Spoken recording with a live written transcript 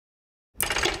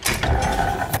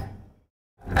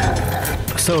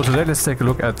So today let's take a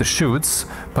look at the chutes,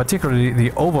 particularly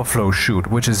the overflow chute,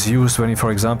 which is used when you,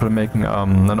 for example, making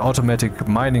an automatic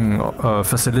mining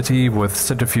facility with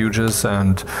centrifuges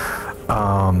and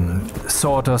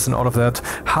sorters and all of that.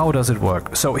 How does it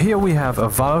work? So here we have a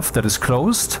valve that is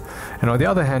closed, and on the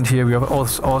other hand here we have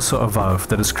also a valve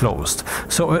that is closed.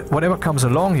 So whatever comes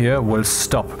along here will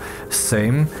stop.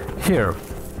 Same here.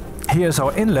 Here's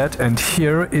our inlet, and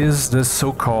here is the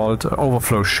so-called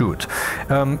overflow chute.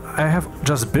 I have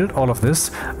just built all of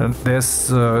this, and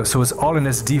so it's all in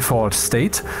its default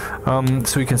state.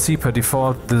 So you can see per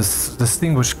default this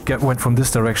thing which went from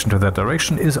this direction to that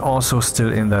direction is also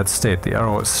still in that state. The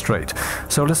arrow is straight.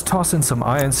 So let's toss in some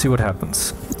iron and see what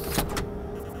happens.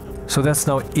 So that's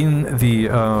now in the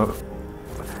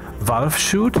valve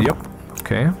chute. Yep.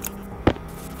 Okay.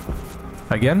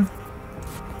 Again.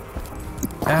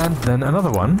 And then another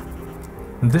one.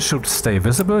 This should stay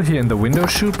visible here in the window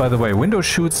chute. By the way, window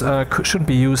chutes shouldn't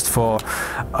be used for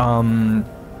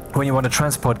when you want to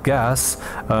transport gas,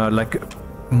 like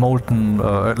molten,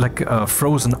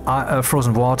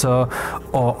 frozen water,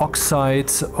 or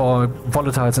oxides, or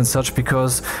volatiles and such.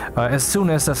 Because as soon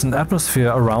as there's an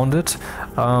atmosphere around it,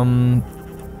 thermal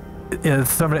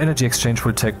energy exchange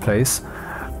will take place.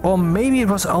 Or maybe it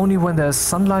was only when there's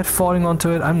sunlight falling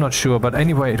onto it, I'm not sure, but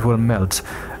anyway it will melt.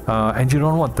 And you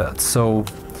don't want that, so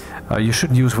you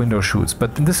shouldn't use window chutes.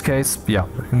 But in this case, yeah,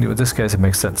 in this case it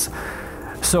makes sense.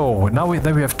 So now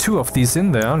then we have two of these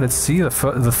in there. Let's see the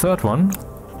third one.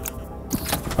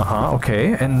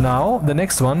 Okay, and now the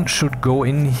next one should go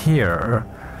in here.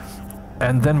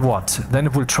 And then what? Then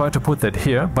it will try to put that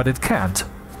here, but it can't.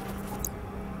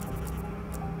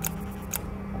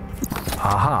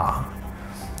 Aha.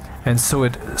 And so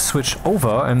it switched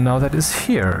over, and now that is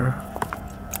here.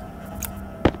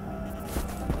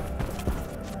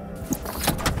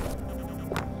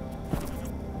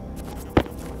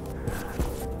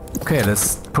 Okay,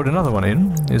 let's put another one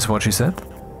in, is what she said.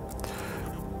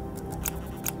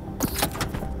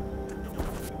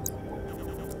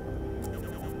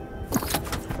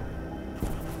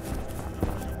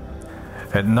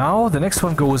 And now the next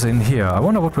one goes in here. I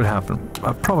wonder what will happen.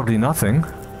 Probably nothing.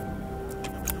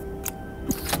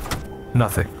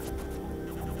 Nothing.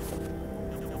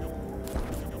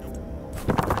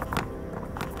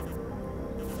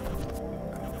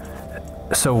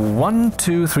 So 1,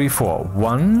 2, 3, 4.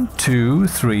 1, 2,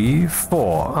 3,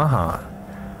 4.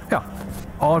 Yeah.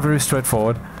 All very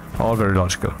straightforward, all very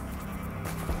logical.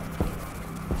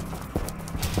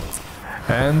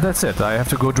 And that's it. I have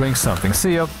to go drink something.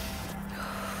 See ya.